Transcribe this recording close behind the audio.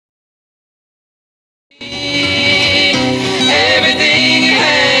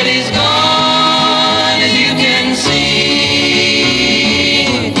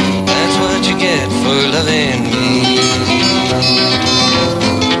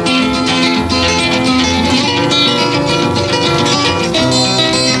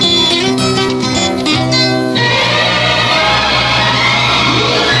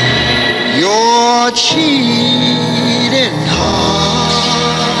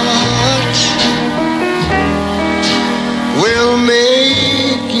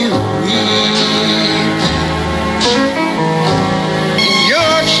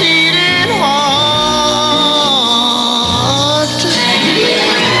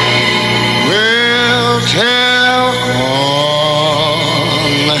tell on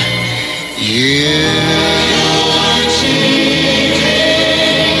you.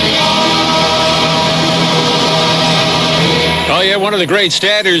 Oh, yeah, one of the great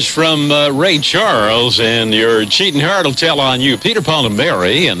standards from Ray Charles, and your cheating heart will tell on you. Peter, Paul, and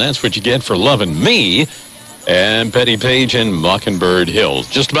Mary, and that's what you get for loving me. And Betty Page and Mockingbird Hill.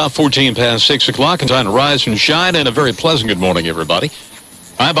 Just about 14 past 6 o'clock, and time to rise and shine, and a very pleasant good morning, everybody.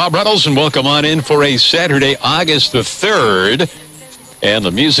 I'm Bob Reynolds, and welcome on in for a Saturday, August the 3rd, and the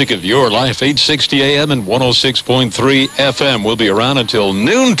music of your life, 860 AM and 106.3 FM. We'll be around until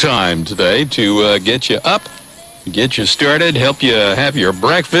noontime today to get you up, get you started, help you have your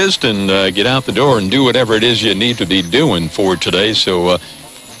breakfast, and get out the door and do whatever it is you need to be doing for today. So,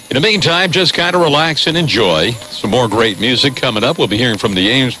 in the meantime, just kind of relax and enjoy. Some more great music coming up. We'll be hearing from the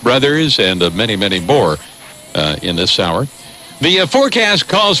Ames Brothers and many, many more in this hour. The forecast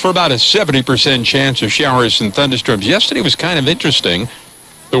calls for about a 70% chance of showers and thunderstorms. Yesterday was kind of interesting.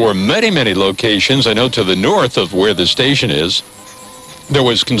 There were many, many locations. I know to the north of where the station is, there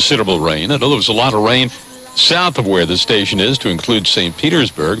was considerable rain. I know there was a lot of rain south of where the station is, to include St.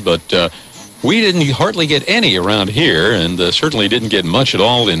 Petersburg, but we didn't hardly get any around here, and certainly didn't get much at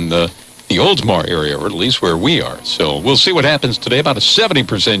all in the Oldsmar area, or at least where we are. So we'll see what happens today. About a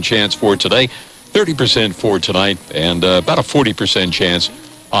 70% chance for today, 30% for tonight, and about a 40% chance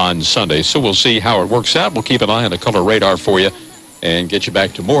on Sunday. So we'll see how it works out. We'll keep an eye on the color radar for you and get you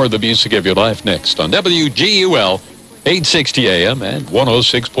back to more of the music of your life next on WGUL, 860 AM and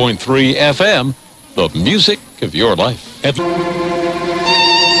 106.3 FM, the music of your life. It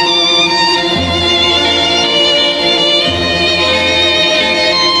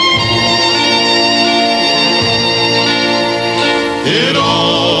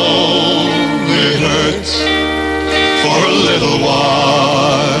only hurts for a little while.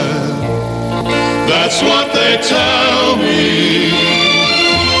 That's what they tell me.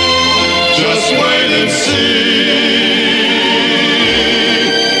 Just wait and see.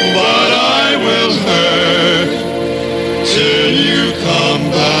 But I will hurt till you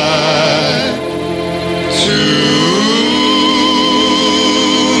come back to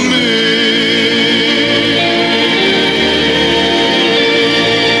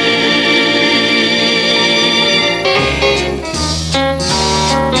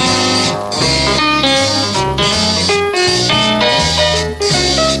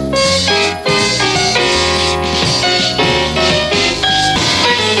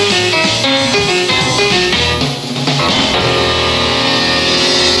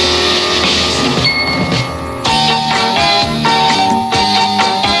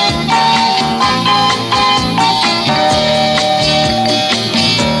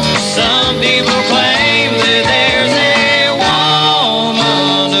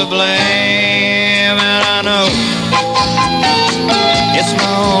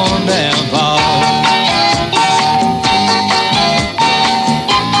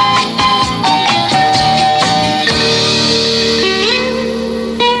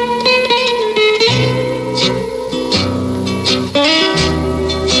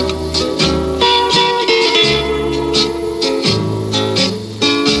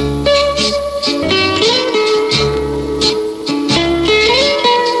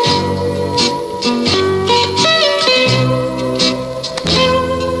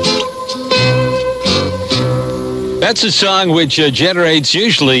That's a song which generates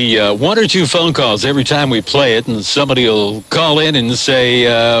usually one or two phone calls every time we play it, and somebody will call in and say,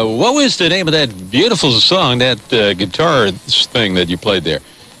 what was the name of that beautiful song, that guitar thing that you played there?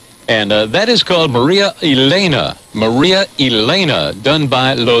 And that is called Maria Elena. Maria Elena, done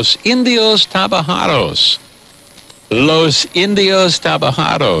by Los Indios Tabajaros. Los Indios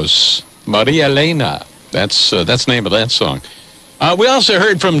Tabajaros. Maria Elena. That's the name of that song. We also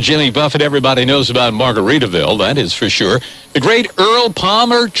heard from Jimmy Buffett. Everybody knows about Margaritaville, that is for sure. The great Earl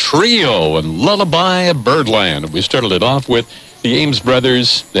Palmer Trio and Lullaby of Birdland. We started it off with the Ames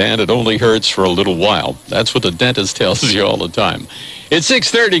Brothers, and It Only Hurts for a Little While. That's what the dentist tells you all the time. It's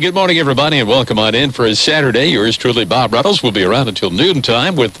 6:30. Good morning, everybody, and welcome on in for a Saturday. Yours truly, Bob Reynolds, will be around until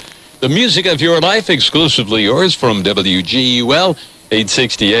noontime with the music of your life, exclusively yours from WGUL,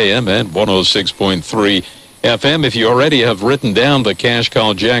 860 AM and 106.3 FM. If you already have written down the cash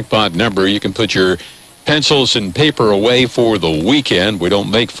call jackpot number, you can put your pencils and paper away for the weekend. We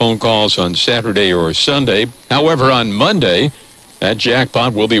don't make phone calls on Saturday or Sunday. However, on Monday, that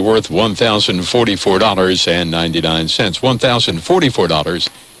jackpot will be worth $1,044.99.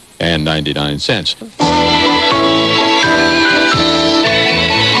 $1,044.99.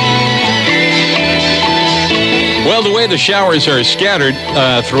 Well, the way the showers are scattered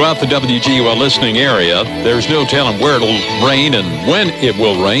throughout the WGUL listening area, there's no telling where it'll rain and when it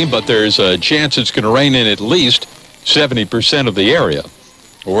will rain, but there's a chance it's going to rain in at least 70% of the area.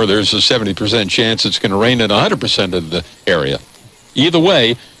 Or there's a 70% chance it's going to rain in 100% of the area. Either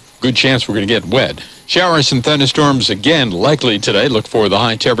way, good chance we're going to get wet. Showers and thunderstorms again likely today. Look for the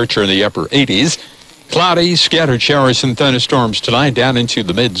high temperature in the upper 80s. Cloudy, scattered showers and thunderstorms tonight down into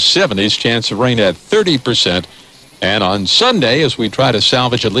the mid-70s. Chance of rain at 30%. And on Sunday, as we try to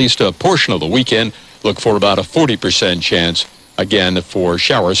salvage at least a portion of the weekend, look for about a 40% chance, again, for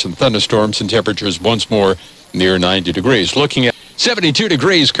showers and thunderstorms and temperatures once more near 90 degrees. Looking at 72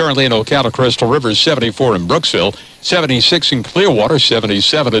 degrees currently in Ocala, Crystal River, 74 in Brooksville, 76 in Clearwater,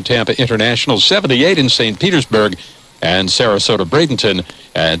 77 at Tampa International, 78 in St. Petersburg, and Sarasota, Bradenton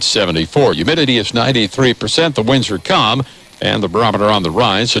at 74. Humidity is 93%. The winds are calm, and the barometer on the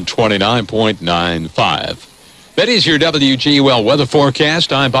rise at 29.95. That is your WGUL weather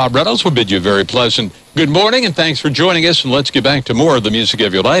forecast. I'm Bob Reynolds. We'll bid you a very pleasant good morning, and thanks for joining us. And let's get back to more of the music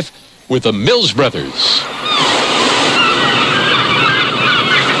of your life with the Mills Brothers.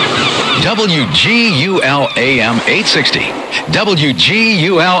 WGUL AM 860,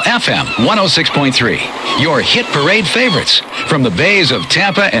 WGUL FM 106.3. Your hit parade favorites from the bays of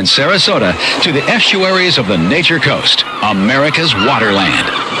Tampa and Sarasota to the estuaries of the Nature Coast, America's waterland.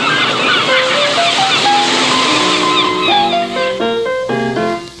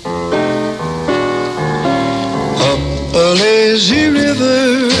 Up a lazy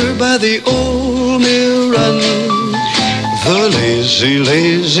river by the old mill run, the lazy,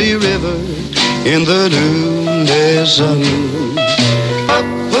 lazy river in the noonday sun. Up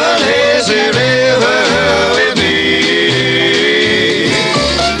a lazy river with me.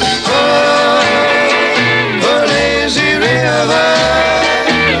 Oh, a lazy river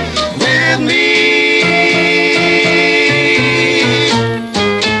with me.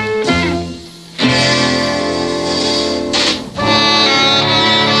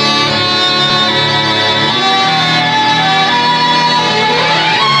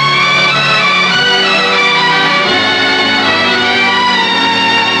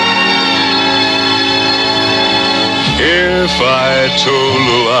 If I told a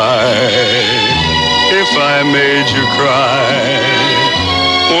lie, if I made you cry,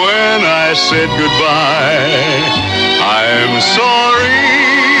 when I said goodbye, I'm sorry.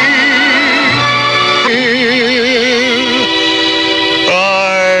 I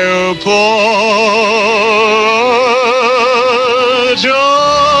apologize.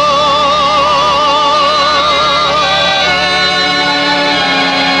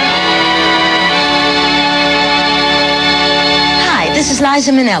 This is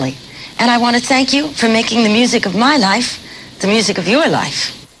Liza Minnelli, and I want to thank you for making the music of my life the music of your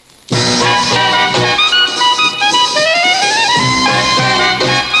life.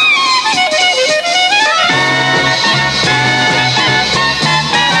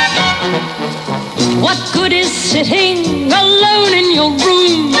 What good is sitting alone in your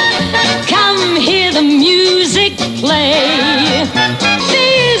room? Come hear the music play.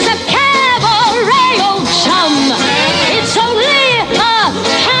 These a cabaret, old chum. It's only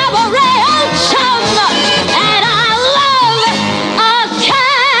cabaret, old chum, and I love a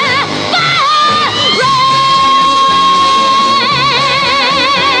cabaret.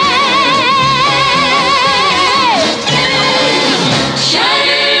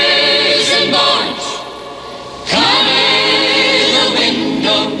 Shutters and boards cover the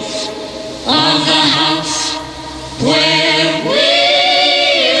windows of the house where we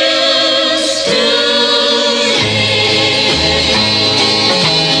used to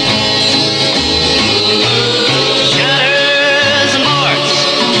Shutters and boards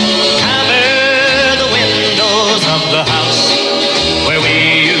cover the windows of the house where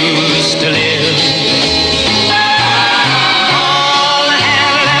we used to live. All I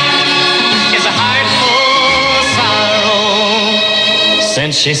have left is a heart full of sorrow,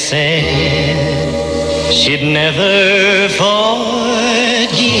 since she said she'd never forgive.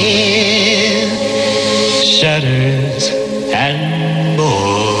 Shutters and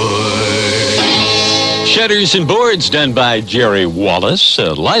boards. Shutters and Boards, done by Jerry Wallace.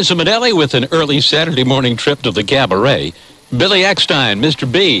 Liza Minnelli with an early Saturday morning trip to the cabaret. Billy Eckstein,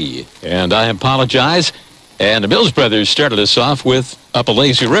 Mr. B. And I apologize. And the Mills Brothers started us off with Up a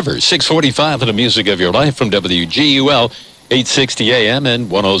Lazy River. 645 of the music of your life from WGUL, 860 AM and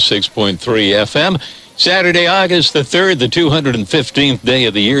 106.3 FM. Saturday, August the 3rd, the 215th day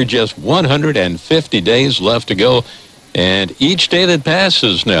of the year. Just 150 days left to go. And each day that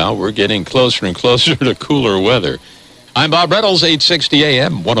passes now, we're getting closer and closer to cooler weather. I'm Bob Reynolds, 860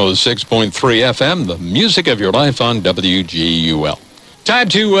 AM, 106.3 FM, the music of your life on WGUL. Time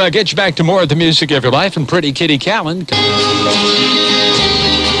to get you back to more of the music of your life and Pretty Kitty Callan.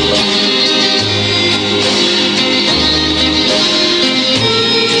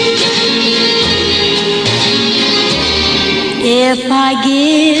 If I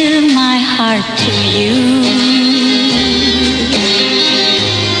give my heart to you,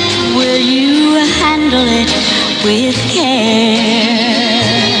 will you handle it with care?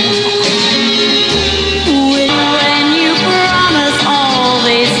 When you promise all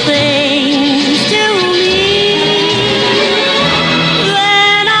these things to me,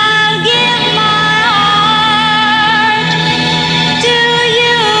 then I'll give my heart to you.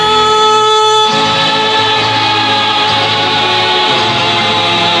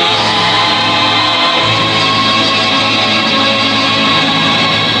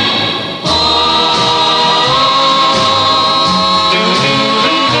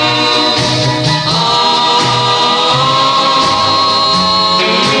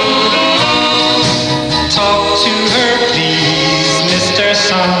 Talk to her, please, Mr.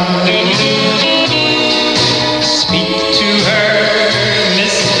 Sun. Speak to her,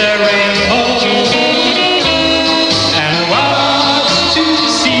 Mr. Rainbow. And what's to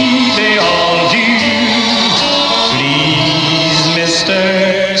see they all do. Please, Mr.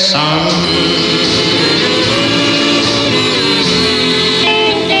 Sun.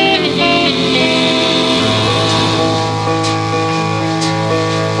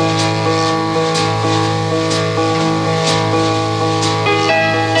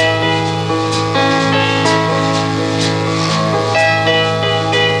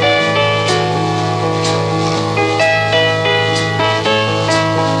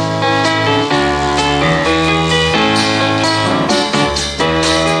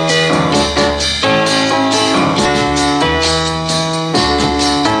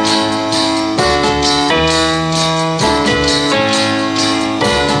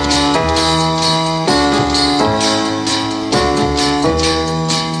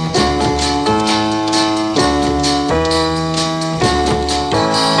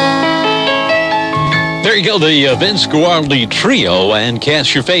 There you go, the Vince Guardi Trio, and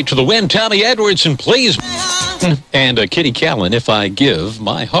Cast Your Fate to the Wind. Tommy Edwardson, please. And Kitty Callan, If I Give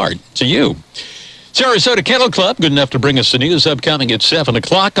My Heart to You. Sarasota Kennel Club, good enough to bring us the news upcoming at 7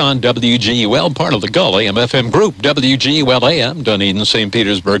 o'clock on WGUL, part of the GUL AM/FM group. WGUL AM, Dunedin, St.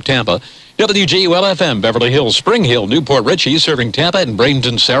 Petersburg, Tampa. WGUL FM, Beverly Hills, Spring Hill, Newport Richey, serving Tampa and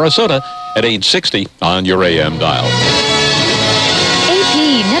Bradenton, Sarasota at 860 on your AM dial.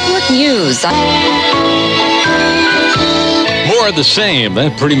 AP Network News. More of the same.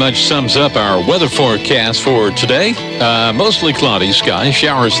 That pretty much sums up our weather forecast for today. Mostly cloudy skies,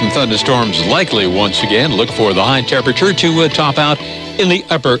 showers and thunderstorms likely once again. Look for the high temperature to top out in the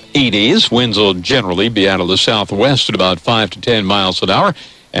upper 80s. Winds will generally be out of the southwest at about 5 to 10 miles an hour,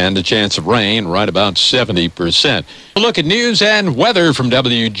 and the chance of rain right about 70%. Look at news and weather from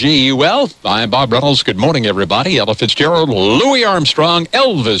WGUL. I'm Bob Reynolds. Good morning, everybody. Ella Fitzgerald, Louis Armstrong,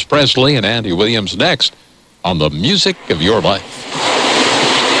 Elvis Presley, and Andy Williams next on the music of your life.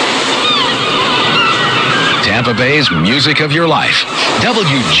 Tampa Bay's music of your life.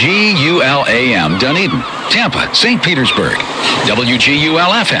 WGUL AM Dunedin, Tampa, St. Petersburg.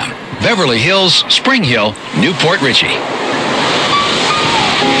 WGUL FM, Beverly Hills, Spring Hill, Newport Richey.